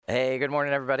Hey, good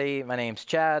morning, everybody. My name's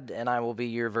Chad, and I will be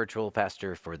your virtual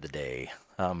pastor for the day.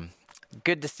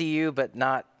 Good to see you, but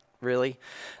not really,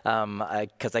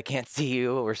 because I can't see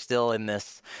you. We're still in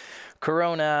this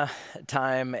Corona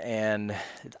time, and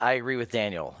I agree with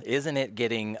Daniel. Isn't it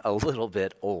getting a little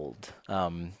bit old?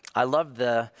 I love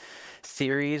the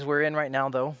series we're in right now,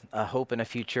 though, A Hope and a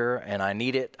Future, and I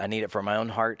need it. I need it for my own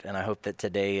heart, and I hope that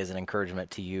today is an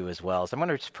encouragement to you as well. So I'm going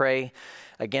to just pray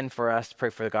again for us, pray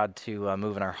for God to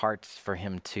move in our hearts, for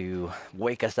him to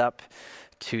wake us up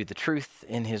to the truth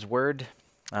in his word.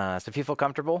 So if you feel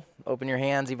comfortable, open your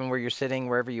hands, even where you're sitting,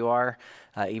 wherever you are,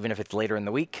 even if it's later in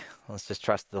the week. Let's just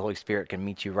trust the Holy Spirit can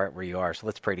meet you right where you are. So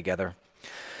let's pray together.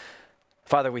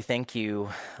 Father, we thank you,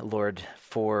 Lord,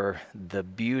 for the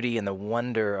beauty and the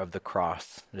wonder of the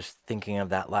cross. Just thinking of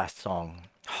that last song.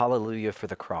 Hallelujah for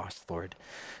the cross, Lord,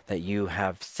 that you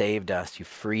have saved us, you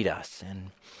freed us.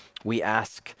 And we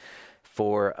ask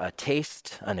for a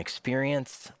taste, an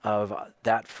experience of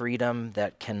that freedom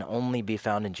that can only be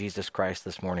found in Jesus Christ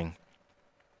this morning.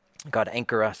 God,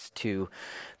 anchor us to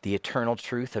the eternal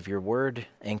truth of your word.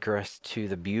 Anchor us to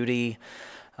the beauty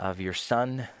of your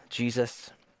Son,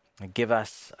 Jesus. Give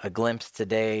us a glimpse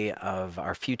today of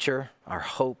our future, our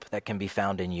hope that can be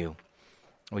found in you.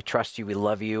 We trust you. We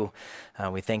love you.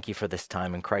 We thank you for this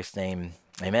time. In Christ's name,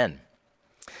 amen.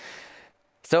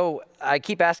 So I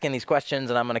keep asking these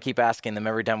questions, and I'm going to keep asking them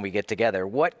every time we get together.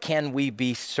 What can we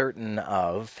be certain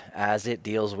of as it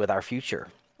deals with our future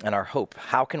and our hope?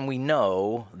 How can we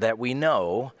know that we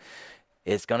know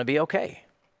it's going to be okay?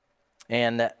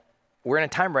 And we're in a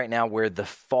time right now where the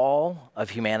fall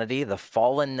of humanity, the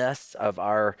fallenness of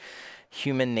our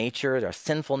human nature, our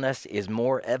sinfulness is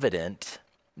more evident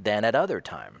than at other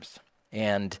times.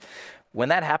 And when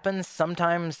that happens,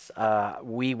 sometimes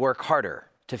we work harder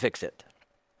to fix it.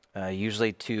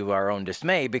 Usually to our own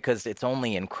dismay, because it's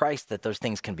only in Christ that those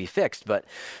things can be fixed. But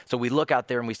so we look out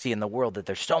there and we see in the world that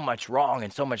there's so much wrong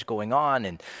and so much going on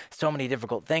and so many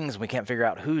difficult things. We can't figure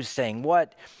out who's saying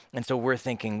what. And so we're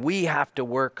thinking we have to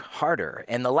work harder.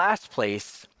 And the last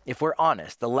place, if we're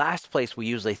honest, the last place we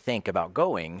usually think about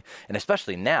going, and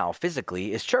especially now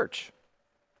physically, is church.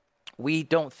 We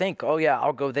don't think, oh yeah,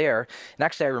 I'll go there. And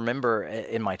actually I remember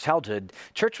in my childhood,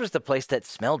 church was the place that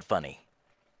smelled funny.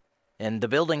 And the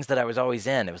buildings that I was always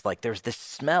in, it was like there's this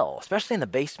smell, especially in the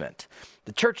basement,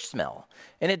 the church smell.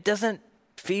 And it doesn't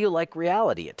feel like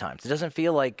reality at times. It doesn't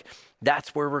feel like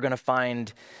that's where we're going to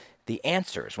find the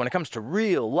answers. When it comes to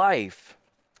real life,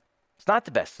 it's not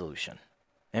the best solution.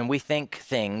 And we think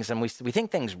things, and we think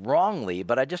things wrongly,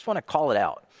 but I just want to call it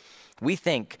out. We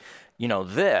think,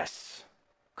 this,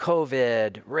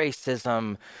 COVID,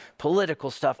 racism, political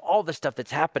stuff, all the stuff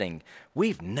that's happening,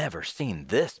 we've never seen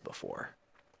this before.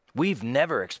 We've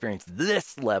never experienced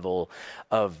this level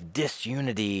of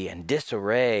disunity and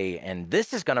disarray, and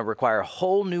this is going to require a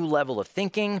whole new level of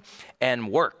thinking and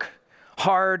work.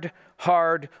 Hard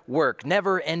work,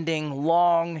 never-ending,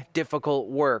 long, difficult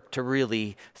work to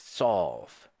really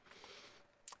solve.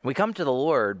 We come to the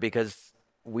Lord because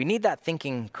we need that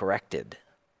thinking corrected.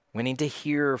 We need to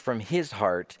hear from his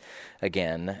heart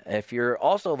again. If you're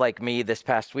also like me this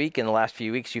past week, in the last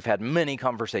few weeks, you've had many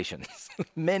conversations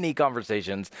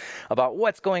about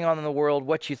what's going on in the world,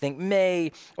 what you think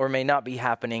may or may not be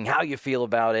happening, how you feel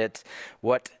about it,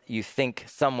 what you think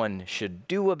someone should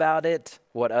do about it,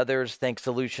 what others think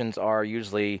solutions are.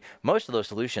 Usually, most of those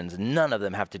solutions, none of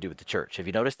them have to do with the church. Have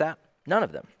you noticed that? None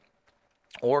of them.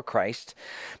 Or Christ.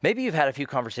 Maybe you've had a few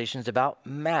conversations about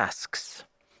masks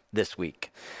this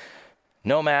week.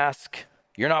 No mask.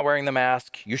 You're not wearing the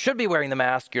mask. You should be wearing the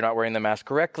mask. You're not wearing the mask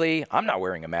correctly. I'm not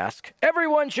wearing a mask.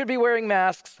 Everyone should be wearing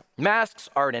masks. Masks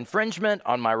are an infringement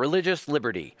on my religious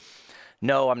liberty.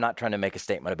 No, I'm not trying to make a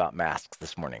statement about masks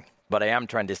this morning, but I am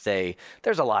trying to say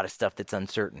there's a lot of stuff that's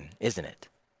uncertain, isn't it?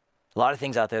 A lot of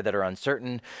things out there that are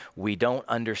uncertain. We don't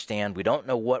understand. We don't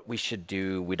know what we should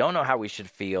do. We don't know how we should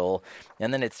feel.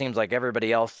 And then it seems like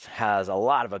everybody else has a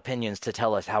lot of opinions to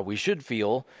tell us how we should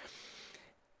feel.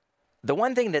 The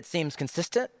one thing that seems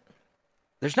consistent,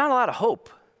 there's not a lot of hope.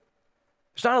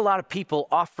 There's not a lot of people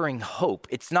offering hope.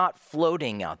 It's not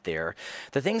floating out there.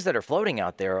 The things that are floating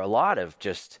out there are a lot of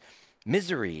just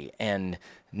misery and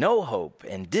no hope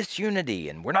and disunity,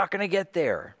 and we're not going to get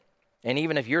there. And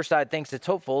even if your side thinks it's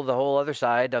hopeful, the whole other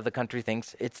side of the country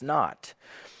thinks it's not.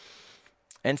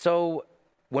 And so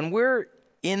when we're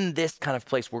in this kind of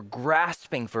place, we're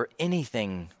grasping for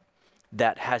anything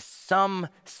that has some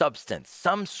substance,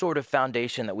 some sort of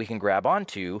foundation that we can grab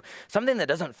onto, something that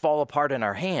doesn't fall apart in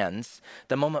our hands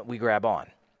the moment we grab on.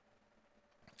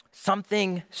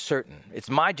 Something certain. It's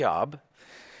my job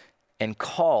and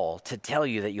call to tell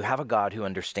you that you have a God who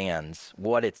understands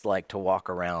what it's like to walk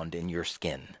around in your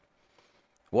skin,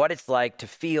 what it's like to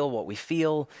feel what we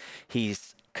feel.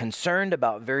 He's concerned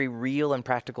about very real and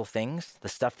practical things, the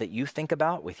stuff that you think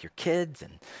about with your kids.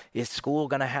 And is school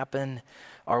going to happen?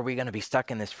 Are we going to be stuck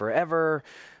in this forever?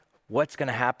 What's going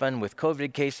to happen with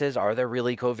COVID cases? Are there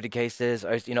really COVID cases?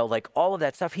 Like all of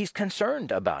that stuff. He's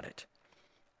concerned about it.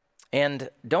 And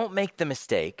don't make the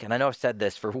mistake, and I know I've said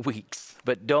this for weeks,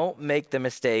 but don't make the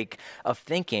mistake of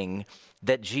thinking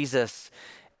that Jesus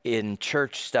in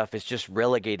church stuff is just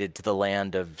relegated to the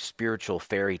land of spiritual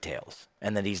fairy tales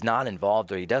and that he's not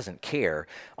involved or he doesn't care.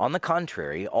 On the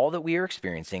contrary, all that we are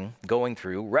experiencing, going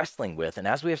through, wrestling with, and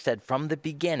as we have said from the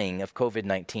beginning of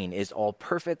COVID-19 is all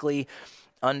perfectly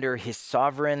under his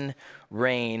sovereign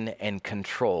reign and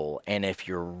control. And if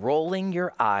you're rolling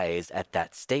your eyes at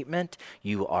that statement,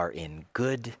 you are in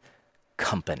good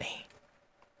company.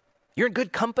 You're in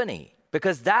good company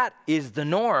because that is the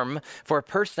norm for a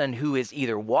person who is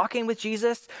either walking with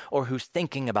Jesus or who's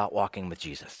thinking about walking with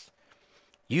Jesus.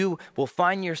 You will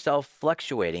find yourself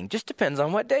fluctuating. Just depends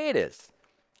on what day it is,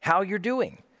 how you're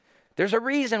doing. There's a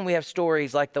reason we have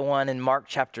stories like the one in Mark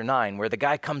chapter 9, where the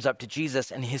guy comes up to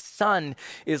Jesus and his son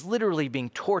is literally being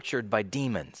tortured by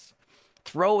demons,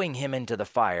 throwing him into the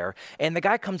fire. And the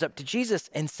guy comes up to Jesus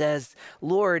and says,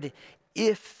 "Lord,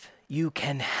 if you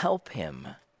can help him,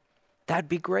 that'd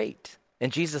be great."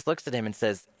 And Jesus looks at him and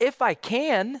says, if I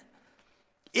can,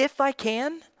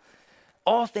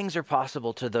 all things are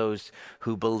possible to those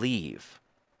who believe.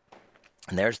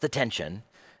 And there's the tension.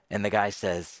 And the guy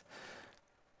says,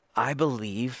 I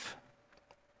believe,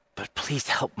 but please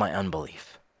help my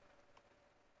unbelief.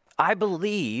 I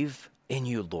believe in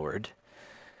you, Lord,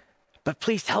 but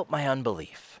please help my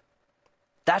unbelief.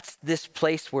 That's this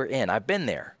place we're in. I've been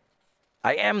there.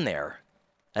 I am there.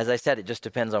 As I said, it just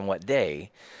depends on what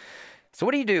day. So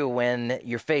what do you do when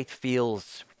your faith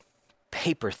feels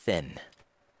paper thin?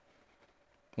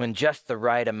 When just the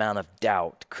right amount of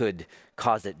doubt could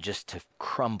cause it just to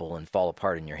crumble and fall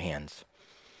apart in your hands?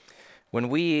 When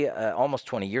we, almost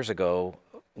 20 years ago,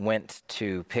 went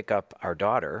to pick up our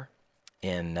daughter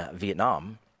in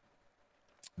Vietnam,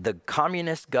 the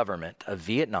communist government of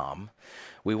Vietnam,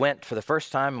 we went for the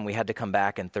first time and we had to come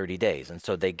back in 30 days. And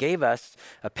so they gave us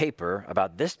a paper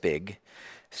about this big,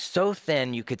 so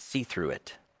thin you could see through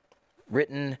it.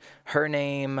 Written her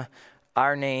name,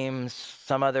 our names,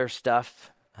 some other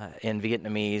stuff in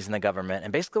Vietnamese and the government.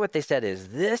 And basically what they said is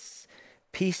this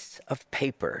piece of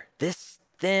paper, this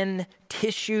thin,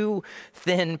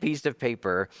 tissue-thin piece of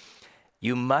paper,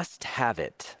 you must have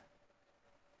it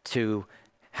to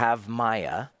have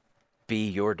Maya be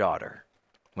your daughter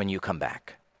when you come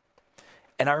back.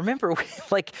 And I remember,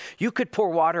 like, you could pour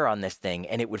water on this thing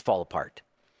and it would fall apart.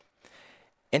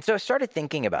 And so I started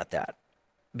thinking about that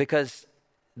because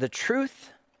the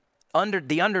truth,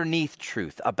 the underneath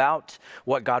truth about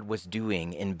what God was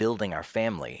doing in building our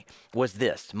family was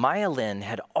this. Maya Lynn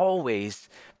had always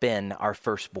been our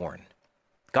firstborn.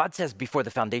 God says before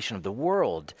the foundation of the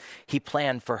world, he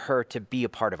planned for her to be a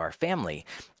part of our family.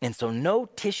 And so no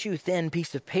tissue thin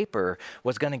piece of paper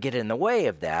was going to get in the way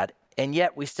of that. And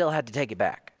yet we still had to take it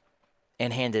back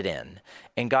and hand it in.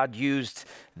 And God used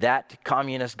that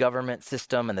communist government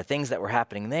system and the things that were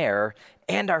happening there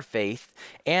and our faith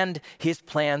and his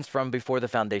plans from before the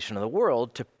foundation of the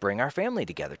world to bring our family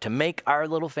together, to make our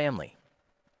little family.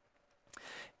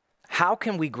 How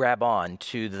can we grab on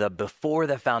to the before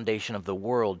the foundation of the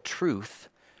world truth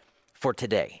for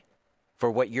today,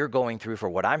 for what you're going through, for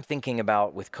what I'm thinking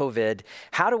about with COVID?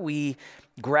 How do we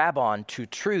grab on to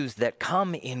truths that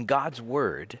come in God's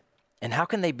word? And how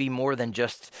can they be more than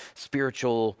just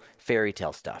spiritual fairy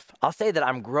tale stuff? I'll say that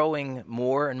I'm growing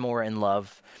more and more in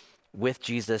love with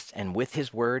Jesus and with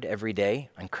his word every day.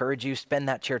 I encourage you, spend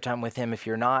that chair time with him. If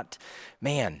you're not,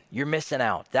 man, you're missing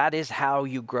out. That is how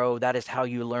you grow. That is how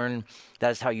you learn.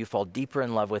 That is how you fall deeper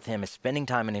in love with him, is spending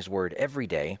time in his word every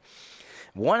day.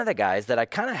 One of the guys that I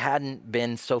kind of hadn't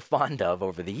been so fond of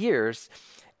over the years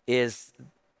is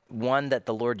one that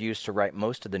the Lord used to write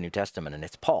most of the New Testament, and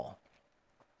it's Paul.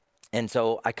 And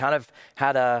so I kind of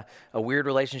had a weird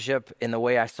relationship in the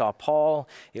way I saw Paul.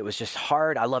 It was just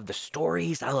hard. I love the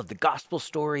stories. I love the gospel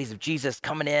stories of Jesus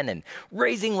coming in and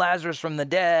raising Lazarus from the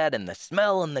dead and the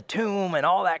smell in the tomb and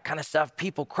all that kind of stuff.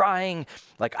 People crying.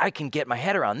 Like, I can get my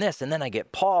head around this. And then I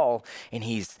get Paul, and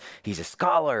he's a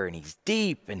scholar, and he's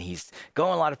deep, and he's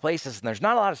going a lot of places, and there's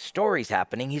not a lot of stories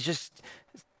happening. He's just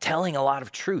telling a lot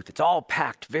of truth. It's all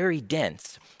packed, very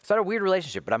dense. It's not a weird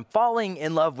relationship, but I'm falling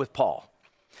in love with Paul.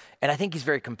 And I think he's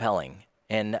very compelling.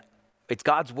 And It's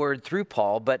God's word through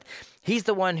Paul, but he's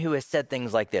the one who has said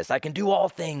things like this: I can do all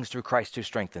things through Christ who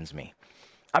strengthens me.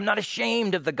 I'm not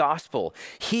ashamed of the gospel.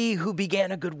 He who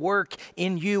began a good work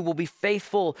in you will be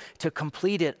faithful to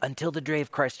complete it until the day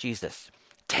of Christ Jesus.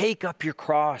 Take up your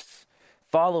cross,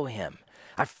 follow him.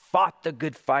 I fought the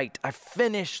good fight. I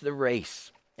finished the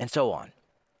race, and so on.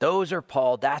 Those are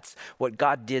Paul. That's what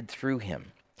God did through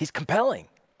him. He's compelling.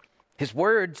 His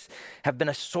words have been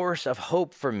a source of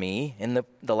hope for me in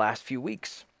the last few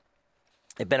weeks.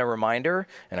 They've been a reminder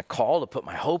and a call to put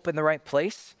my hope in the right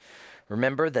place.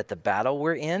 Remember that the battle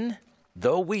we're in,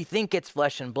 though we think it's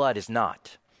flesh and blood, is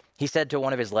not. He said to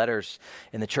one of his letters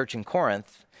in the church in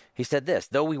Corinth, he said this: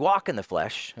 though we walk in the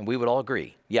flesh, and we would all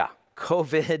agree, yeah,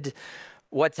 COVID,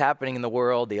 what's happening in the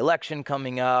world, the election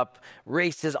coming up,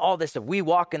 races, all this stuff, we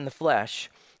walk in the flesh.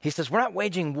 He says, we're not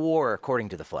waging war according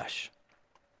to the flesh.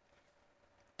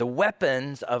 The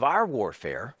weapons of our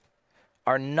warfare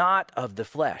are not of the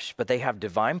flesh, but they have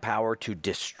divine power to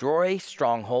destroy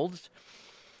strongholds.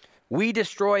 We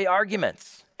destroy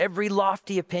arguments, every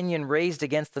lofty opinion raised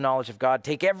against the knowledge of God.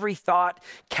 Take every thought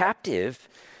captive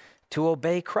to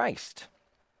obey Christ.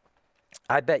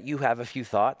 I bet you have a few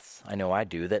thoughts, I know I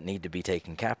do, that need to be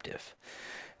taken captive.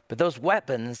 But those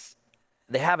weapons,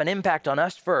 they have an impact on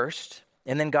us first,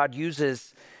 and then God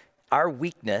uses our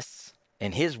weakness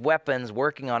and his weapons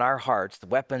working on our hearts, the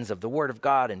weapons of the word of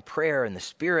God and prayer and the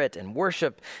Spirit and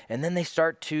worship, and then they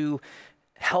start to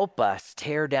help us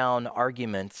tear down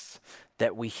arguments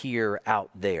that we hear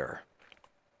out there.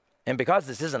 And because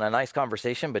this isn't a nice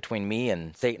conversation between me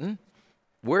and Satan,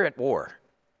 we're at war.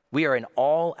 We are in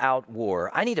all-out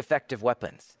war. I need effective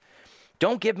weapons.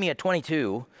 Don't give me a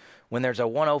 22 when there's a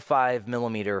 105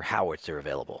 millimeter howitzer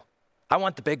available. I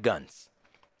want the big guns.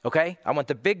 Okay? I want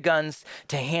the big guns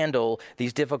to handle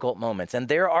these difficult moments. And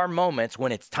there are moments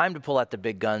when it's time to pull out the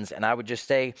big guns. And I would just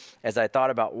say, as I thought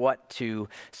about what to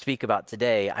speak about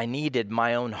today, I needed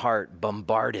my own heart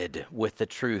bombarded with the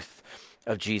truth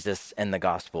of Jesus and the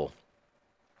gospel.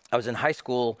 I was in high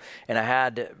school and I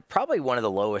had probably one of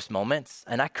the lowest moments,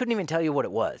 and I couldn't even tell you what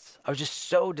it was. I was just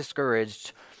so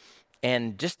discouraged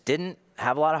and just didn't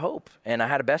have a lot of hope. And I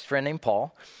had a best friend named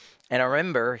Paul, and I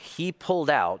remember he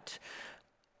pulled out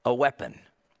a weapon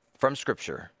from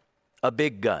Scripture, a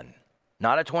big gun,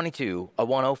 not a 22, a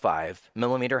 105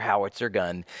 millimeter howitzer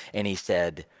gun, and he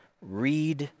said,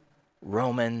 read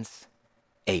Romans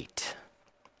 8.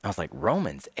 I was like,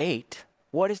 Romans 8?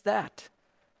 What is that?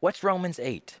 What's Romans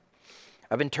 8?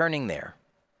 I've been turning there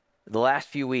the last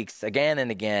few weeks again and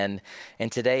again,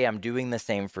 and today I'm doing the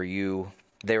same for you.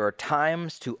 There are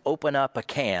times to open up a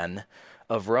can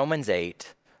of Romans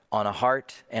 8 on a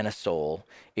heart and a soul.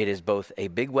 It is both a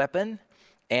big weapon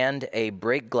and a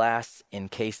break glass in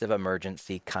case of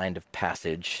emergency kind of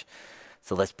passage.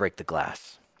 So let's break the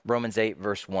glass. Romans 8,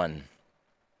 verse 1.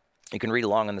 You can read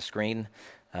along on the screen.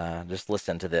 Just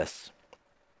listen to this.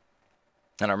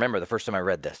 And I remember the first time I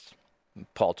read this,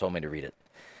 Paul told me to read it.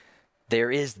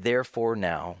 There is therefore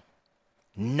now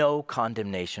no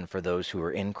condemnation for those who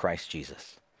are in Christ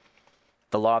Jesus.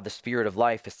 The law of the Spirit of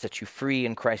life has set you free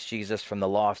in Christ Jesus from the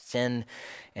law of sin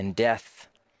and death.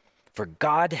 For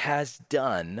God has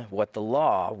done what the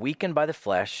law, weakened by the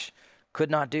flesh,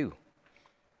 could not do.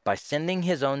 By sending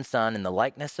his own Son in the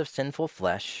likeness of sinful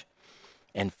flesh,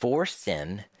 and for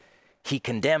sin, he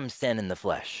condemned sin in the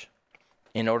flesh,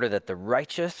 in order that the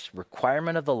righteous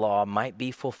requirement of the law might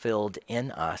be fulfilled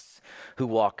in us, who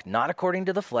walk not according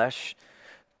to the flesh,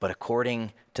 but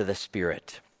according to the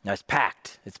Spirit. Now it's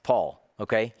packed. It's Paul.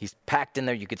 Okay, he's packed in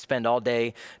there. You could spend all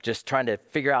day just trying to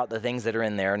figure out the things that are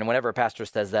in there. And whenever a pastor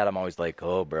says that, I'm always like,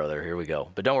 oh, brother, here we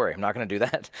go. But don't worry, I'm not going to do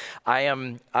that.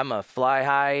 I'm a fly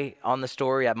high on the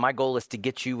story. My goal is to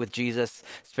get you with Jesus,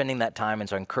 spending that time. And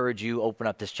so I encourage you, open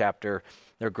up this chapter.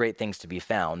 There are great things to be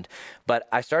found. But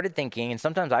I started thinking, and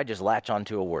sometimes I just latch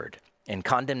onto a word, and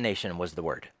condemnation was the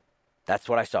word. That's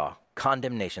what I saw.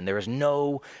 Condemnation. There is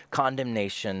no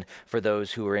condemnation for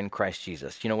those who are in Christ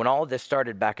Jesus. You know, when all of this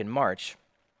started back in March,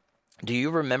 do you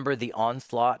remember the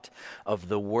onslaught of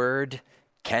the word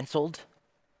canceled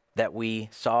that we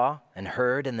saw and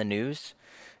heard in the news?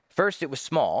 First, it was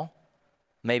small,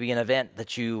 maybe an event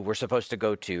that you were supposed to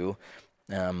go to,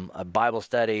 a Bible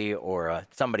study or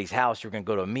somebody's house. You were going to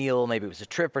go to a meal. Maybe it was a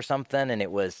trip or something, and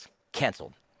it was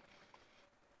canceled.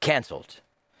 Canceled.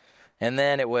 And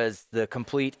then it was the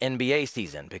complete NBA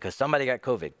season because somebody got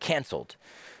COVID. Canceled.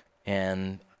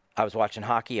 And I was watching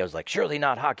hockey. I was like, surely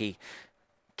not hockey.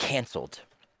 Canceled.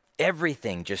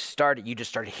 Everything just started. You just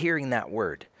started hearing that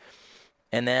word.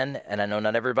 And then, and I know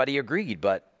not everybody agreed,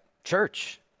 but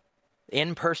church,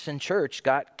 in-person church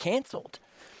got canceled.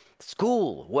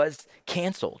 School was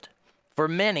canceled. For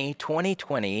many,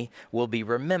 2020 will be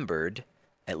remembered,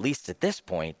 at least at this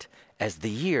point, as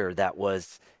the year that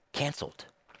was canceled.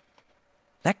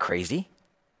 Isn't that crazy?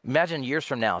 Imagine years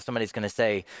from now, somebody's going to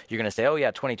say, you're going to say, oh yeah,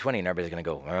 2020, and everybody's going to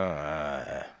go,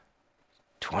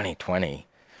 2020.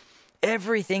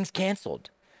 Everything's canceled.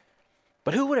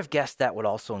 But who would have guessed that would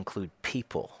also include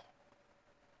people?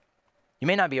 You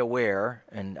may not be aware,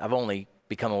 and I've only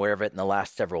become aware of it in the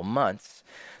last several months,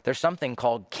 there's something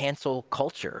called cancel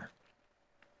culture.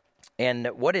 And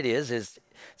what it is it's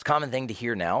a common thing to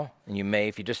hear now, and you may,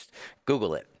 if you just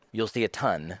Google it, you'll see a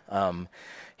ton.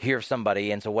 Hear somebody,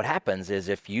 and so what happens is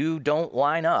if you don't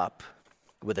line up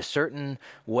with a certain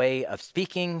way of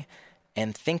speaking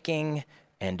and thinking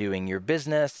and doing your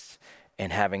business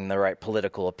and having the right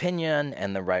political opinion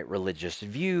and the right religious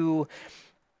view,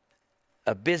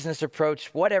 a business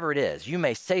approach, whatever it is, you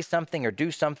may say something or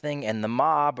do something and the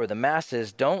mob or the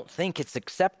masses don't think it's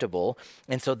acceptable,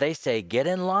 and so they say, get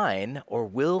in line or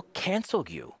we'll cancel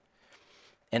you.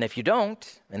 And if you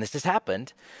don't, and this has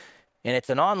happened, and it's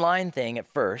an online thing at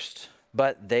first,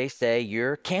 but they say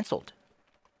you're canceled.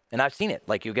 And I've seen it.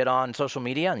 Like you get on social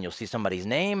media and you'll see somebody's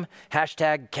name,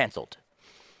 hashtag canceled.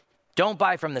 Don't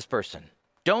buy from this person.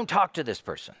 Don't talk to this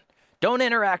person. Don't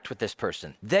interact with this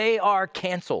person. They are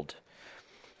canceled.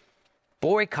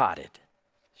 Boycotted.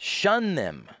 Shun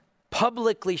them.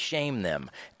 Publicly shame them.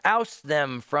 Oust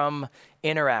them from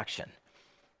interaction.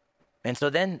 And so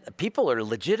then people are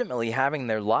legitimately having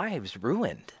their lives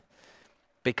ruined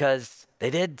because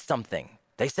they did something.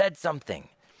 They said something.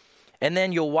 And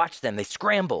then you'll watch them. They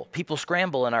scramble. People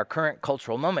scramble in our current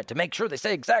cultural moment to make sure they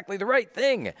say exactly the right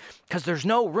thing because there's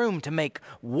no room to make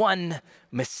one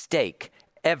mistake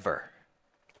ever.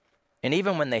 And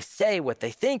even when they say what they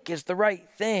think is the right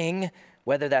thing,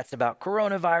 whether that's about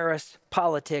coronavirus,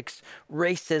 politics,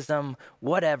 racism,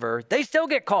 whatever, they still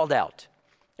get called out.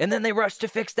 And then they rush to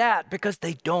fix that because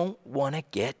they don't want to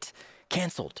get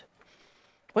canceled.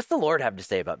 What's the Lord have to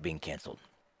say about being canceled?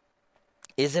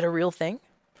 Is it a real thing?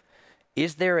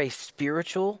 Is there a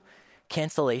spiritual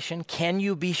cancellation? Can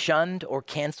you be shunned or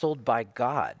canceled by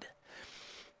God?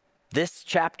 This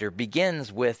chapter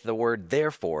begins with the word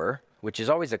therefore, which is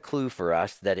always a clue for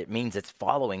us that it means it's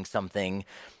following something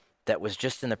that was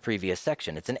just in the previous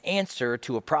section. It's an answer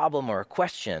to a problem or a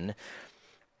question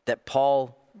that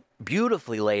Paul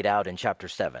beautifully laid out in chapter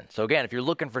 7. So again, if you're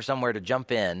looking for somewhere to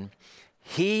jump in,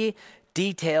 he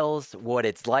details what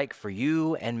it's like for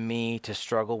you and me to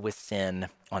struggle with sin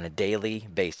on a daily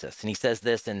basis. And he says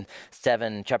this in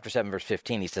chapter 7, verse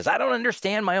 15. He says, I don't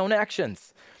understand my own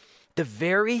actions. The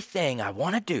very thing I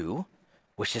want to do,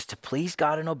 which is to please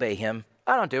God and obey him,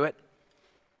 I don't do it.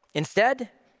 Instead,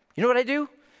 you know what I do?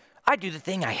 I do the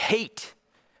thing I hate.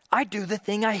 I do the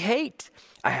thing I hate.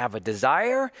 I have a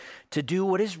desire to do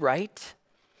what is right,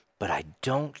 but I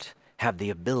don't have the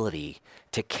ability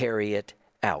to carry it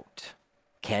out.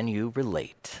 Can you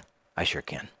relate? I sure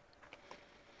can.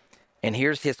 And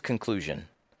here's his conclusion.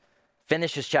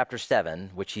 Finishes chapter 7,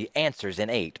 which he answers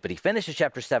in 8, but he finishes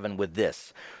chapter 7 with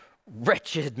this: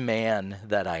 wretched man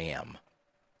that I am.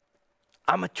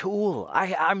 I'm a tool.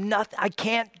 I'm nothing. I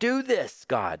can't do this,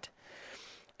 God.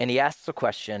 And he asks a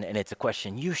question, and it's a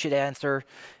question you should answer.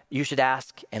 You should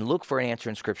ask and look for an answer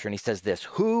in Scripture. And he says this: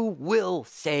 who will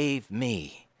save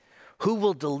me? Who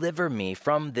will deliver me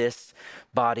from this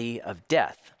body of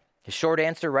death? His short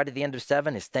answer right at the end of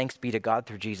 7 is thanks be to God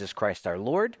through Jesus Christ our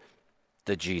Lord,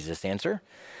 the Jesus answer.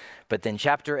 But then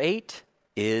chapter 8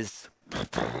 is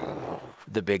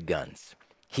the big guns.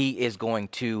 He is going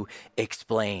to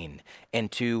explain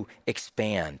and to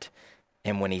expand.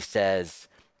 And when he says,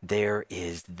 there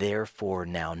is therefore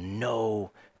now no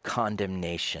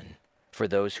condemnation for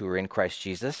those who are in Christ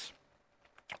Jesus,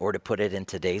 or to put it in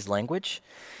today's language,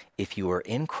 if you are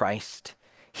in Christ,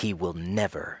 he will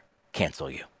never cancel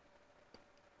you.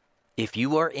 If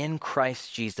you are in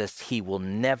Christ Jesus, he will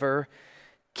never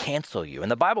cancel you.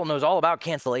 And the Bible knows all about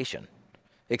cancellation,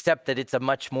 except that it's a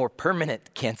much more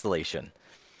permanent cancellation.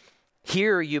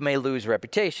 Here you may lose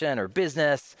reputation or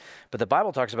business, but the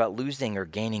Bible talks about losing or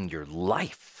gaining your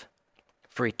life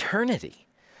for eternity.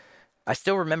 I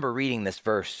still remember reading this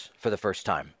verse for the first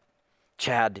time.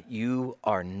 Chad, you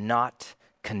are not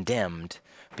condemned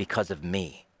because of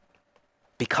me.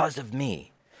 Because of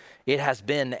me. It has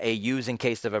been a use in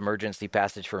case of emergency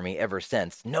passage for me ever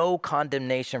since. No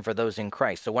condemnation for those in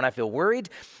Christ. So when I feel worried,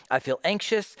 I feel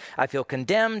anxious, I feel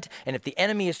condemned, and if the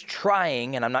enemy is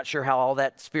trying, and I'm not sure how all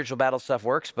that spiritual battle stuff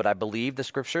works, but I believe the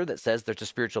scripture that says there's a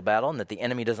spiritual battle and that the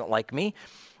enemy doesn't like me,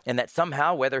 and that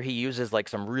somehow, whether he uses like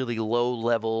some really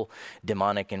low-level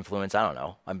demonic influence, I don't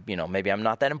know, maybe I'm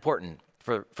not that important.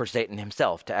 for Satan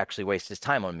himself to actually waste his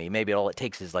time on me. Maybe all it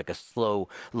takes is like a slow,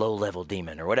 low-level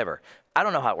demon or whatever. I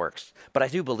don't know how it works, but I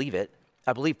do believe it.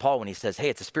 I believe Paul when he says, hey,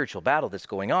 it's a spiritual battle that's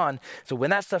going on. So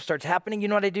when that stuff starts happening, you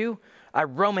know what I do? I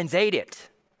Romans 8 it.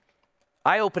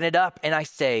 I open it up and I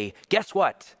say, guess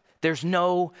what? There's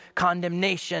no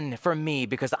condemnation for me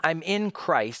because I'm in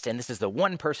Christ, and this is the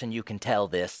one person you can tell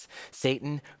this.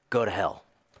 Satan, go to hell.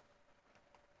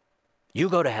 You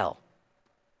go to hell.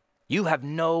 You have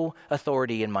no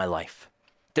authority in my life.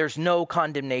 There's no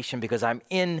condemnation because I'm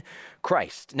in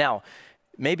Christ. Now,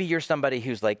 maybe you're somebody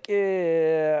who's like,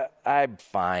 I'm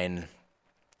fine.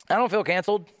 I don't feel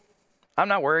canceled. I'm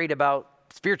not worried about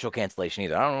spiritual cancellation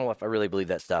either. I don't know if I really believe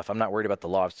that stuff. I'm not worried about the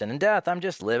law of sin and death. I'm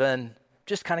just living,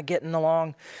 just kind of getting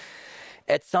along.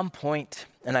 At some point,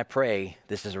 and I pray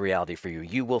this is a reality for you,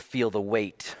 you will feel the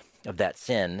weight of that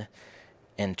sin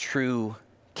and true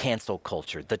cancel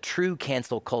culture. The true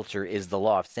cancel culture is the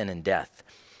law of sin and death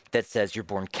that says you're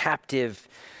born captive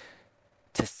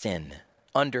to sin,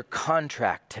 under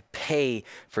contract to pay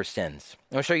for sins.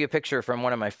 I'm going to show you a picture from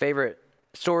one of my favorite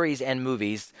stories and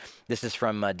movies. This is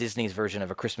from Disney's version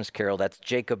of A Christmas Carol. That's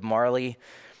Jacob Marley,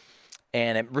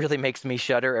 and it really makes me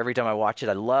shudder every time I watch it.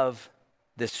 I love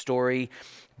this story,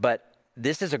 but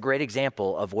this is a great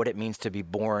example of what it means to be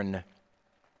born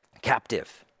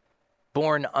captive.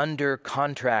 Born under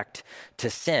contract to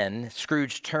sin,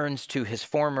 Scrooge turns to his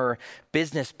former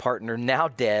business partner, now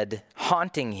dead,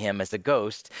 haunting him as a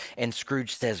ghost. And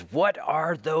Scrooge says, "What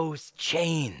are those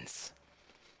chains?"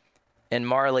 And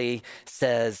Marley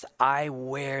says, "I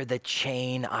wear the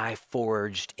chain I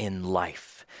forged in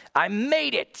life. I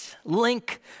made it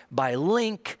link by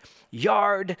link,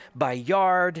 yard by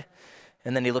yard."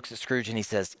 And then he looks at Scrooge and he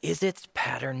says, "Is its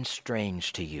pattern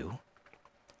strange to you?"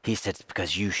 He said, "It's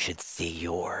because you should see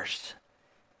yours.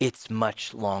 It's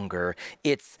much longer.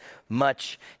 It's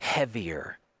much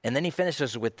heavier." And then he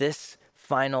finishes with this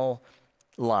final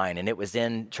line, and it was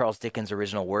in Charles Dickens'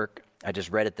 original work. I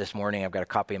just read it this morning. I've got a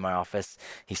copy in my office.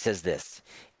 He says this,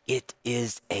 "It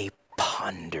is a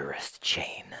ponderous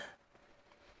chain."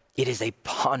 It is a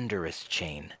ponderous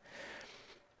chain.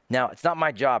 Now, it's not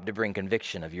my job to bring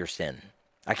conviction of your sin.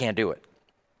 I can't do it.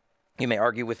 You may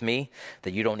argue with me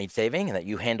that you don't need saving and that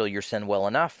you handle your sin well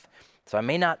enough. So I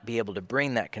may not be able to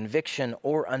bring that conviction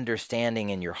or understanding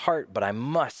in your heart, but I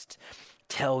must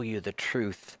tell you the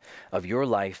truth of your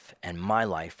life and my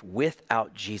life.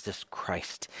 Without Jesus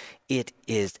Christ, it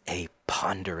is a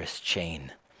ponderous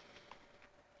chain.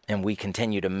 And we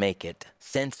continue to make it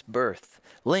since birth,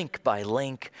 link by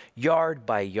link, yard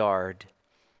by yard.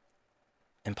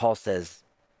 And Paul says,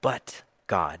 but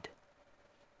God.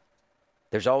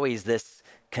 There's always this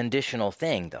conditional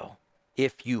thing, though,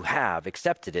 if you have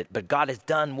accepted it. But God has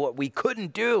done what we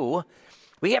couldn't do.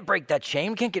 We can't break that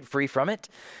chain. We can't get free from it.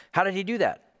 How did he do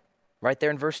that? Right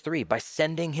there in verse 3, by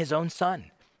sending his own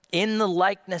son. In the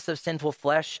likeness of sinful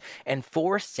flesh, and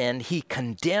for sin, he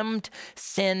condemned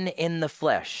sin in the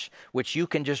flesh, which you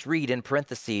can just read in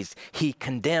parentheses. He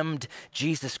condemned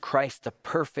Jesus Christ, the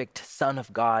perfect Son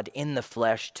of God, in the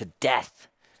flesh to death.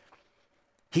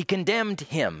 He condemned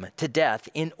him to death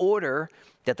in order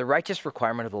that the righteous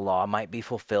requirement of the law might be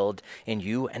fulfilled in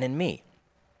you and in me,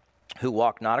 who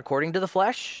walk not according to the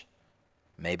flesh,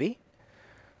 maybe,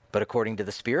 but according to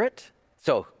the Spirit.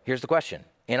 So here's the question.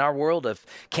 In our world of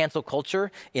cancel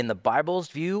culture, in the Bible's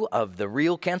view of the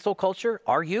real cancel culture,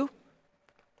 are you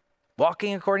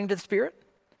walking according to the Spirit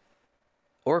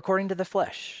or according to the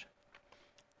flesh?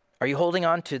 Are you holding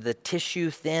on to the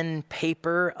tissue-thin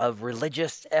paper of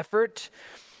religious effort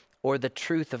or the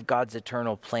truth of God's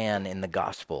eternal plan in the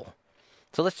gospel?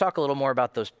 So let's talk a little more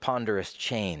about those ponderous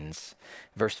chains.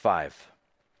 Verse 5,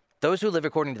 those who live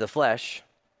according to the flesh,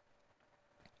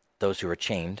 those who are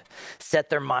chained,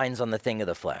 set their minds on the thing of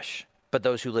the flesh. But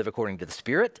those who live according to the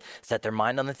Spirit, set their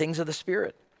mind on the things of the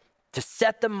Spirit. To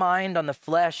set the mind on the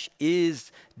flesh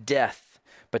is death,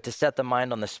 but to set the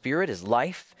mind on the Spirit is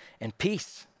life and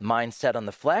peace. Mind set on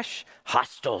the flesh,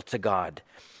 hostile to God,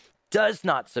 does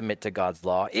not submit to God's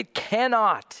law. It can't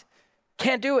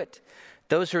do it.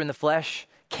 Those who are in the flesh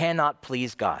cannot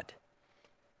please God.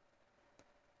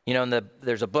 You know,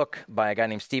 there's a book by a guy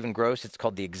named Stephen Gross. It's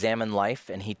called The Examined Life,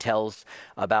 and he tells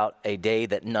about a day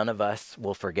that none of us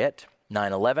will forget,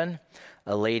 9/11.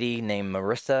 A lady named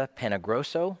Marissa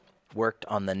Panagrosso worked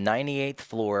on the 98th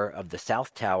floor of the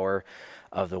South Tower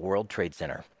of the World Trade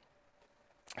Center.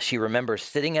 She remembers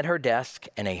sitting at her desk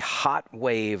and a hot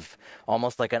wave,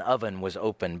 almost like an oven, was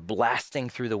open, blasting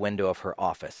through the window of her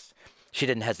office. She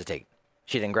didn't hesitate.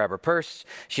 She didn't grab her purse.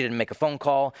 She didn't make a phone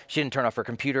call. She didn't turn off her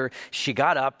computer. She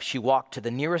got up, she walked to the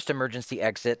nearest emergency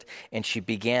exit, and she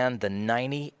began the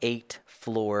 98th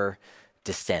floor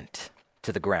descent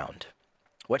to the ground.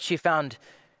 What she found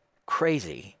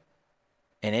crazy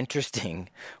and interesting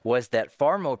was that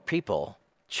far more people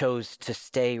chose to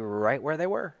stay right where they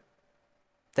were.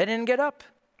 They didn't get up.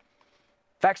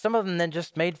 In fact, some of them then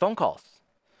just made phone calls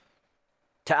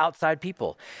to outside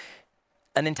people.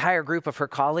 An entire group of her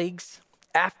colleagues,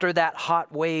 after that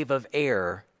hot wave of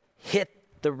air hit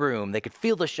the room, they could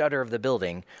feel the shudder of the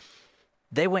building,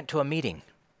 they went to a meeting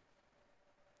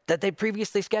that they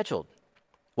previously scheduled.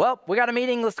 Well, we got a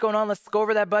meeting, let's go on, let's go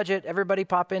over that budget. Everybody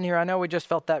pop in here. I know we just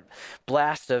felt that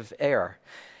blast of air.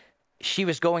 She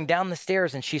was going down the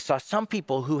stairs and she saw some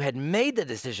people who had made the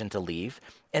decision to leave.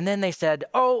 And then they said,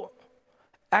 oh,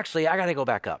 actually, I got to go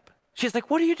back up. She's like,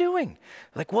 what are you doing?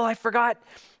 Like, well, I forgot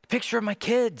a picture of my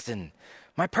kids and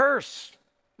my purse,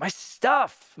 my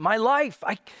stuff, my life.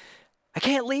 I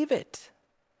can't leave it.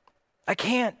 I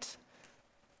can't.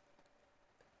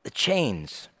 The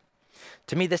chains.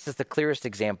 To me, this is the clearest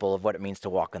example of what it means to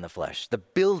walk in the flesh. The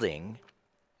building,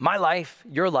 my life,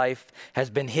 your life, has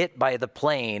been hit by the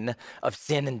plane of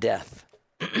sin and death.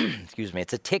 Excuse me.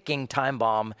 It's a ticking time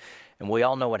bomb, and we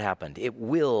all know what happened. It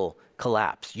will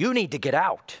collapse. You need to get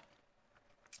out.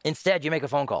 Instead, you make a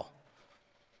phone call.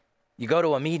 You go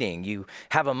to a meeting. You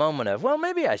have a moment of, well,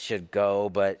 maybe I should go,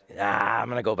 but I'm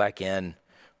going to go back in.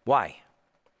 Why?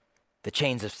 The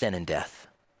chains of sin and death.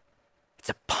 It's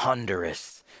a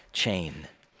ponderous chain.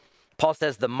 Paul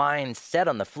says the mind set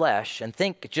on the flesh, and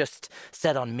think just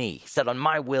set on me, set on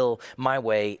my will, my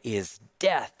way, is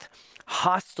death.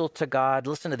 Hostile to God,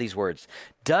 listen to these words,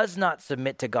 does not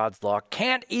submit to God's law,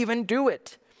 can't even do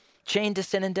it. Chained to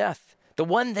sin and death. The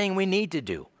one thing we need to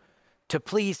do to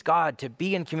please God, to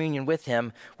be in communion with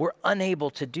him, we're unable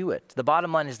to do it. The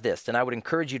bottom line is this, and I would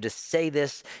encourage you to say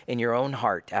this in your own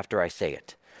heart after I say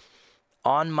it.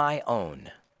 On my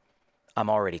own, I'm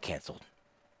already canceled.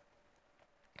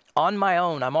 On my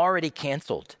own, I'm already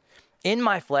canceled. In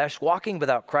my flesh, walking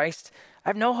without Christ, I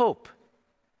have no hope.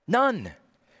 None.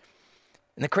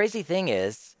 And the crazy thing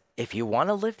is, if you want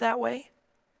to live that way,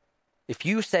 if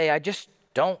you say, I just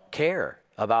don't care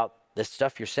about this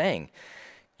stuff you're saying,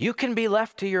 you can be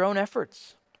left to your own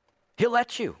efforts. He'll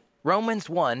let you. Romans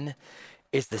 1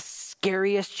 is the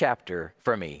scariest chapter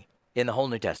for me in the whole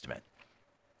New Testament.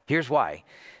 Here's why.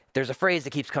 There's a phrase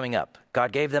that keeps coming up.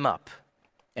 God gave them up,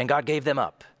 and God gave them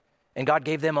up, and God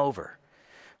gave them over.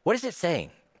 What is it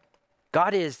saying?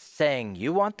 God is saying,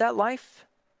 you want that life?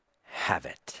 Have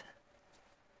it.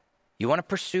 You want to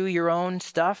pursue your own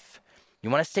stuff?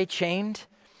 You want to stay chained?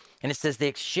 And it says they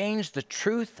exchanged the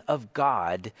truth of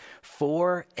God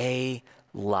for a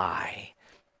lie.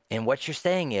 And what you're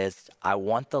saying is, I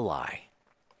want the lie.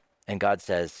 And God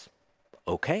says,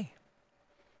 okay.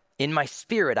 In my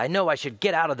spirit, I know I should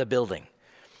get out of the building.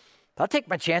 I'll take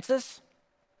my chances.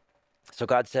 So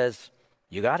God says,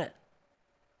 you got it.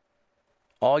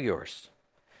 All yours.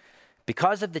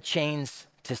 Because of the chains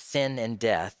to sin and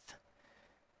death,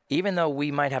 even though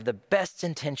we might have the best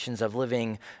intentions of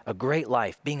living a great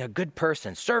life, being a good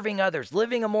person, serving others,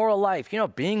 living a moral life,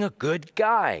 being a good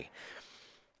guy,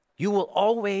 you will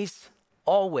always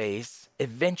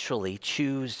eventually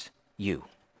choose you.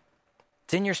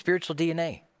 It's in your spiritual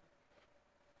DNA.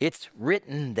 It's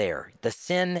written there, the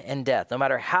sin and death. No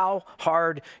matter how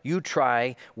hard you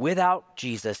try, without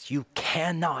Jesus, you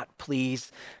cannot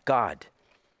please God.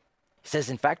 He says,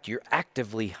 in fact, you're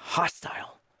actively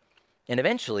hostile. And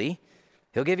eventually,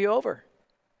 he'll give you over.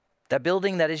 That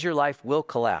building that is your life will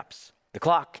collapse. The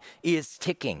clock is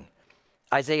ticking.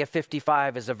 Isaiah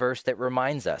 55 is a verse that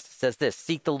reminds us. It says this,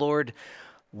 seek the Lord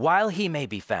while he may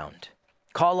be found.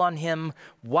 Call on him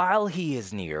while he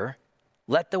is near.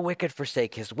 Let the wicked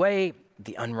forsake his way,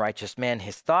 the unrighteous man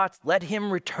his thoughts. Let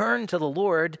him return to the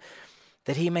Lord,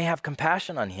 that he may have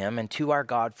compassion on him, and to our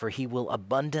God, for he will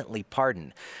abundantly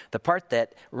pardon. The part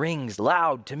that rings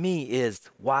loud to me is,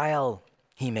 while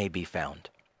he may be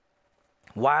found.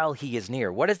 While he is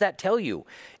near. What does that tell you?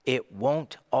 It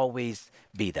won't always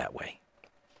be that way.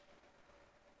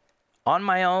 On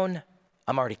my own,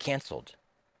 I'm already canceled.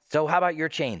 So how about your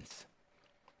chains?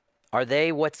 Are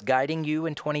they what's guiding you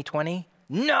in 2020?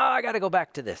 No, I got to go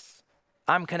back to this.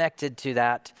 I'm connected to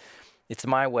that. It's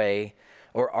my way.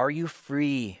 Or are you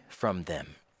free from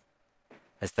them,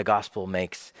 as the gospel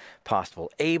makes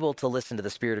possible? Able to listen to the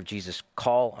Spirit of Jesus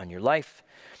call on your life.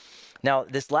 Now,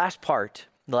 this last part,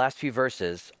 the last few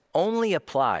verses, only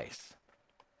applies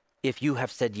if you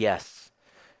have said yes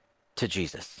to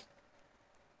Jesus.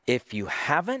 If you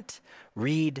haven't,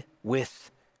 read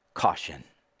with caution.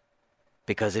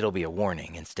 because it'll be a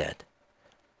warning instead.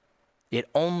 It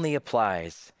only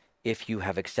applies if you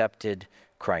have accepted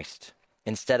Christ.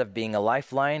 Instead of being a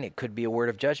lifeline, it could be a word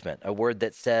of judgment, a word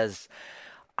that says,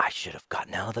 I should have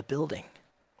gotten out of the building.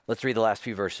 Let's read the last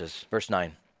few verses. Verse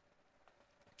 9.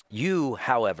 You,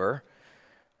 however,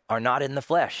 are not in the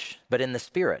flesh, but in the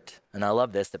Spirit. And I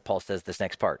love this, that Paul says this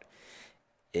next part.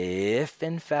 If,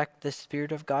 in fact, the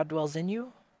Spirit of God dwells in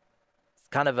you. It's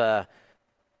kind of a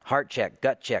heart check,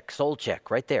 gut check, soul check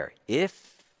right there.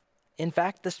 If, in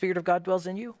fact, the Spirit of God dwells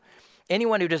in you.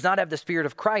 Anyone who does not have the Spirit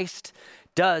of Christ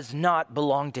does not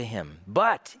belong to him.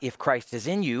 But if Christ is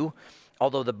in you,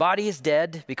 although the body is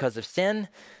dead because of sin,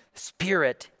 the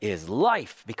Spirit is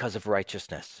life because of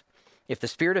righteousness. If the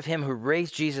Spirit of him who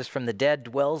raised Jesus from the dead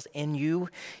dwells in you,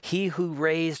 he who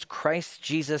raised Christ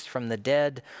Jesus from the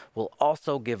dead will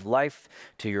also give life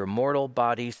to your mortal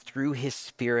bodies through his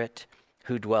Spirit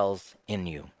who dwells in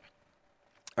you.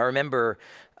 I remember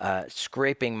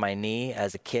scraping my knee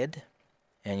as a kid.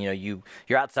 And,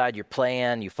 you're outside, you're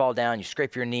playing, you fall down, you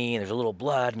scrape your knee, and there's a little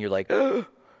blood, and you're like, ugh.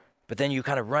 But then you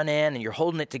kind of run in, and you're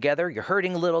holding it together. You're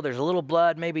hurting a little. There's a little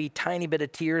blood, maybe a tiny bit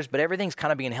of tears, but everything's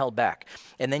kind of being held back.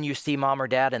 And then you see mom or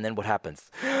dad, and then what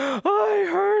happens? I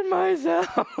hurt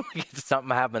myself.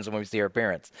 Something happens when we see our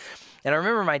parents. And I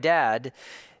remember my dad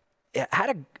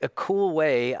had a cool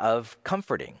way of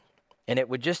comforting. And it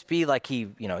would just be like he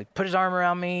put his arm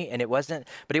around me, and he wasn't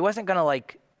going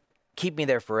to keep me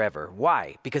there forever.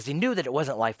 Why? Because he knew that it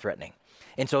wasn't life-threatening.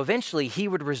 And so eventually he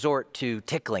would resort to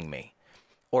tickling me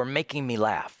or making me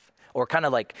laugh or kind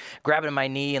of grabbing my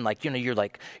knee and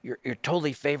you're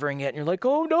totally favoring it and you're like,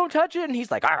 oh, don't touch it. And he's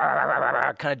like,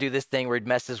 kind of do this thing where he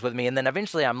messes with me. And then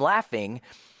eventually I'm laughing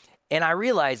and I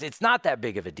realize it's not that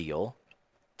big of a deal.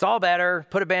 It's all better.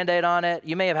 Put a Band-Aid on it.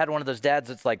 You may have had one of those dads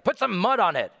that's like, put some mud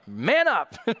on it. Man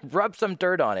up. Rub some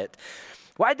dirt on it.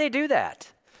 Why'd they do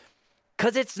that?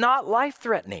 Because it's not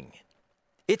life-threatening.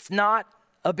 It's not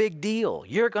a big deal.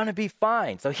 You're going to be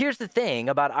fine. So here's the thing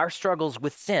about our struggles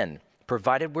with sin.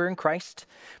 Provided we're in Christ,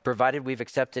 provided we've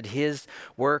accepted his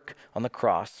work on the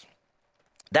cross,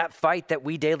 that fight that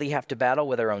we daily have to battle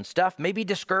with our own stuff, maybe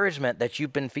discouragement that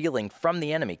you've been feeling from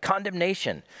the enemy,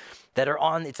 condemnation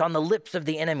it's on the lips of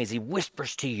the enemies. He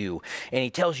whispers to you and he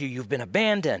tells you you've been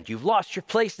abandoned. You've lost your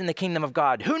place in the kingdom of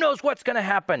God. Who knows what's going to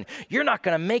happen? You're not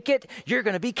going to make it. You're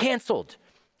going to be canceled.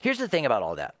 Here's the thing about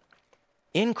all that.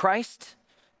 In Christ,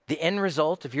 the end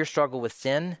result of your struggle with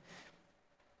sin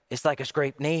is like a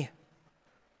scraped knee.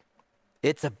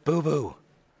 It's a boo-boo.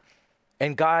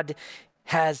 And God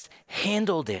has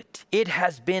handled it. It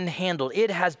has been handled.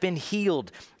 It has been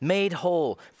healed, made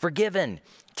whole, forgiven,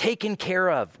 taken care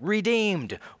of,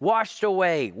 redeemed, washed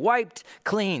away, wiped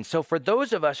clean. So for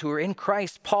those of us who are in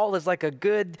Christ, Paul is like a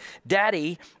good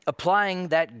daddy applying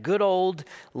that good old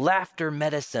laughter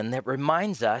medicine that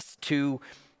reminds us to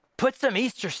put some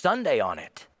Easter Sunday on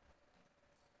it.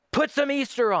 Put some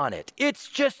Easter on it. It's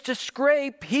just a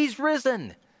scrape. He's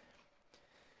risen.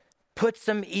 Put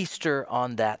some Easter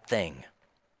on that thing.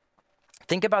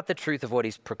 Think about the truth of what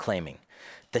he's proclaiming.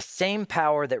 The same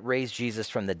power that raised Jesus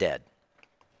from the dead.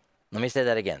 Let me say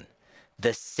that again.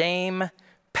 The same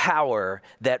power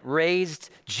that raised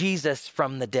Jesus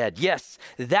from the dead. Yes,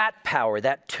 that power,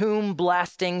 that tomb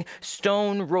blasting,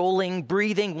 stone rolling,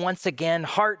 breathing once again,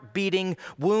 heart beating,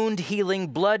 wound healing,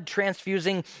 blood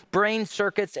transfusing, brain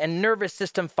circuits and nervous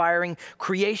system firing,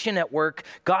 creation at work,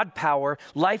 God power,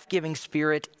 life-giving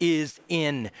spirit is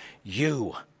in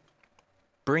you,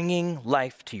 bringing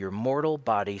life to your mortal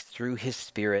bodies through his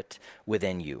Spirit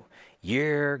within you.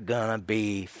 You're gonna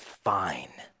be fine.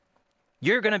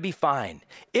 You're gonna be fine.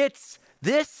 It's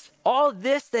all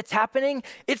this that's happening,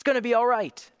 it's gonna be all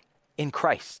right in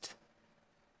Christ.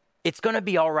 It's gonna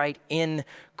be all right in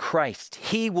Christ.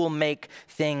 He will make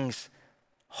things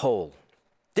whole.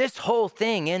 This whole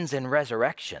thing ends in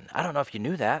resurrection. I don't know if you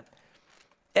knew that.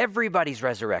 Everybody's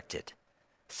resurrected.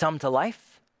 Some to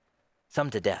life,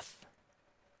 some to death.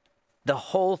 The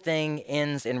whole thing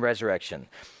ends in resurrection.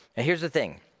 Now here's the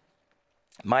thing.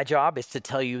 My job is to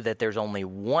tell you that there's only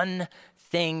one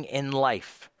thing in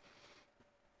life,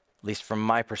 at least from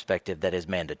my perspective, that is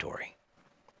mandatory.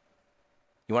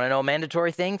 You want to know a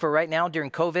mandatory thing for right now during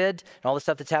COVID and all the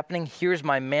stuff that's happening? Here's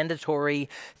my mandatory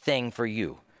thing for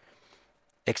you.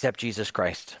 Accept Jesus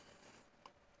Christ.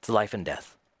 It's life and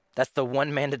death. That's the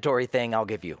one mandatory thing I'll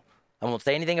give you. I won't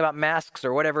say anything about masks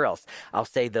or whatever else. I'll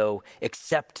say, though,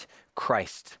 accept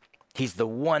Christ. He's the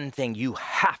one thing you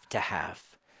have to have.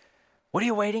 What are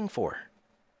you waiting for?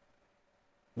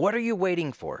 What are you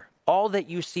waiting for? All that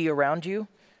you see around you,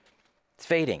 it's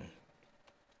fading.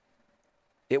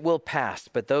 It will pass,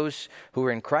 but those who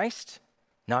are in Christ,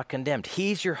 not condemned.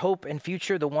 He's your hope and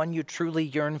future, the one you truly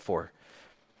yearn for.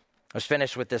 I was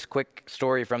finished with this quick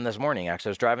story from this morning. Actually,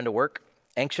 I was driving to work,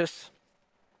 anxious.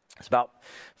 It's about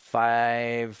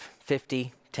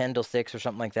 5:50, 10 till 6 or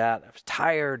something like that. I was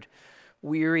tired,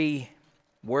 weary,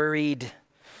 worried,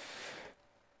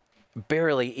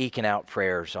 barely eking out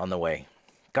prayers on the way.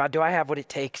 God, do I have what it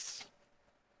takes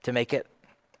to make it?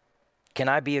 Can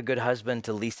I be a good husband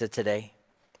to Lisa today?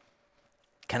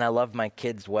 Can I love my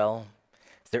kids well?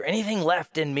 Is there anything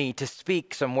left in me to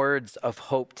speak some words of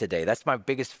hope today? That's my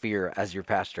biggest fear as your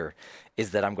pastor,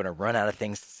 is that I'm going to run out of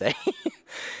things to say.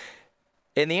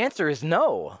 And the answer is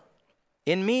no.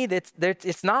 In me,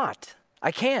 it's not.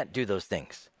 I can't do those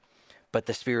things. But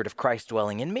the Spirit of Christ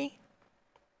dwelling in me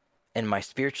and my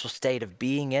spiritual state of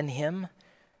being in him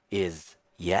is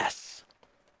yes.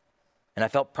 And I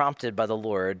felt prompted by the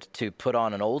Lord to put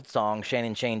on an old song.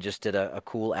 Shannon Shane just did a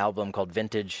cool album called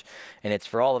Vintage, and it's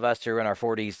for all of us who are in our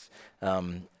 40s,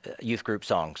 youth group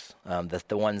songs,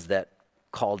 the ones that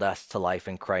called us to life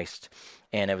in Christ.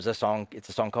 And it's a song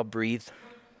called Breathe.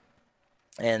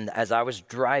 And as I was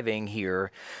driving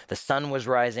here, the sun was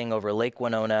rising over Lake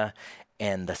Winona,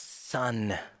 and the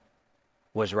sun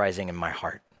was rising in my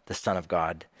heart, the Son of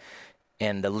God.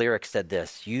 And the lyric said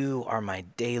this: "You are my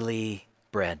daily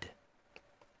bread.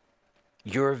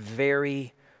 Your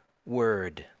very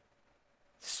word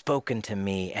spoken to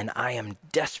me, and I am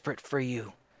desperate for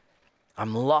you.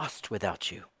 I'm lost without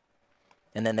you."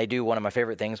 And then they do one of my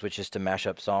favorite things, which is to mash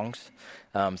up songs.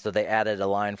 So they added a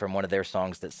line from one of their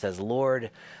songs that says,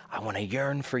 "Lord, I want to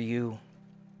yearn for you.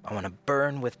 I want to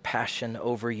burn with passion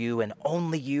over you and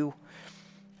only you.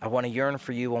 I want to yearn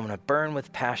for you. I want to burn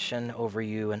with passion over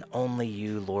you and only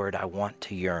you, Lord. I want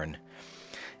to yearn."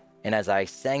 And as I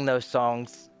sang that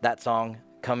song,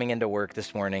 coming into work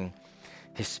this morning,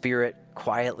 his Spirit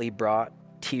quietly brought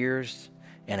tears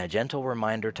and a gentle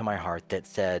reminder to my heart that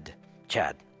said,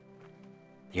 "Chad,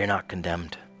 you're not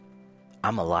condemned.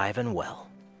 I'm alive and well.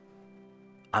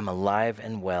 I'm alive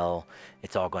and well.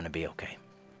 It's all going to be okay."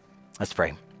 Let's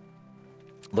pray.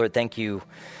 Lord, thank you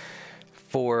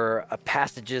for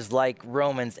passages like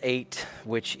Romans 8,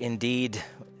 which indeed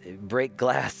break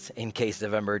glass in case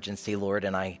of emergency, Lord.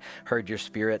 And I heard your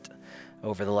Spirit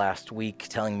over the last week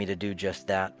telling me to do just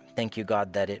that. Thank you,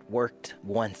 God, that it worked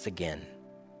once again.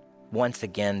 Once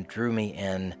again, drew me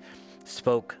in,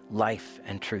 spoke life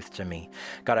and truth to me.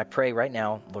 God, I pray right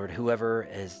now, Lord, whoever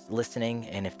is listening,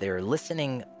 and if they're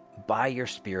listening by your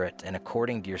Spirit and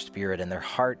according to your Spirit, and their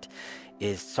heart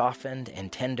is softened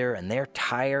and tender, and they're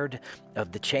tired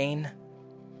of the chain,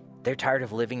 they're tired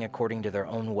of living according to their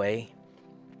own way,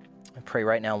 I pray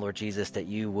right now, Lord Jesus, that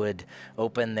you would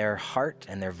open their heart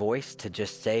and their voice to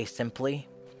just say simply,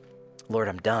 "Lord,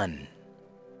 I'm done.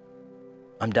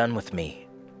 I'm done with me."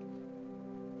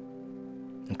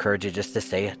 Encourage you just to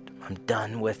say it. I'm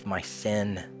done with my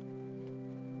sin.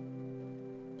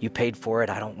 You paid for it.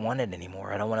 I don't want it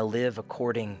anymore. I don't want to live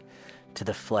according to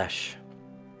the flesh.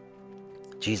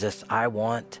 Jesus, I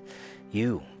want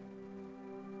you.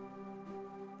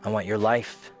 I want your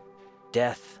life,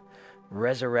 death,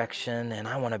 resurrection, and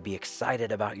I want to be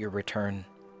excited about your return.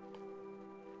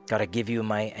 God, I give you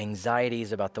my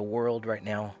anxieties about the world right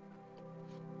now.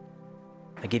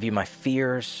 I give you my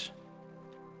fears.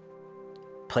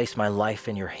 Place my life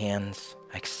in your hands.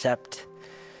 I accept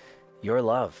your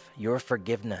love, your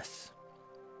forgiveness.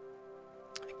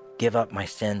 I give up my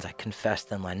sins. I confess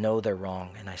them. I know they're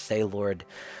wrong. And I say, Lord,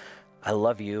 I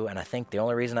love you. And I think the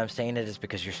only reason I'm saying it is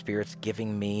because your Spirit's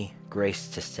giving me grace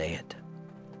to say it.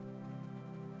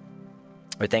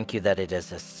 We thank you that it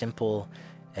is as simple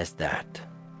as that.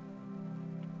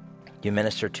 You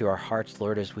minister to our hearts,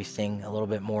 Lord, as we sing a little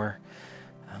bit more.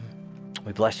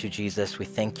 We bless you, Jesus. We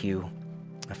thank you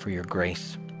for your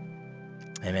grace.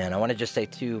 Amen. I want to just say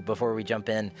too, before we jump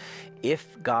in,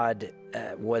 if God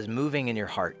was moving in your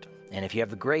heart, and if you have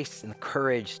the grace and the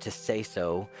courage to say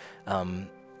so,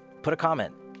 put a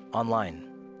comment online.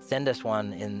 Send us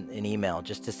one in an email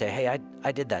just to say, hey,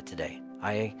 I did that today.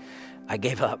 I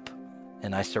gave up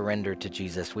and I surrendered to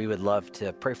Jesus. We would love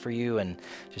to pray for you and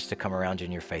just to come around you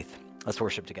in your faith. Let's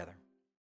worship together.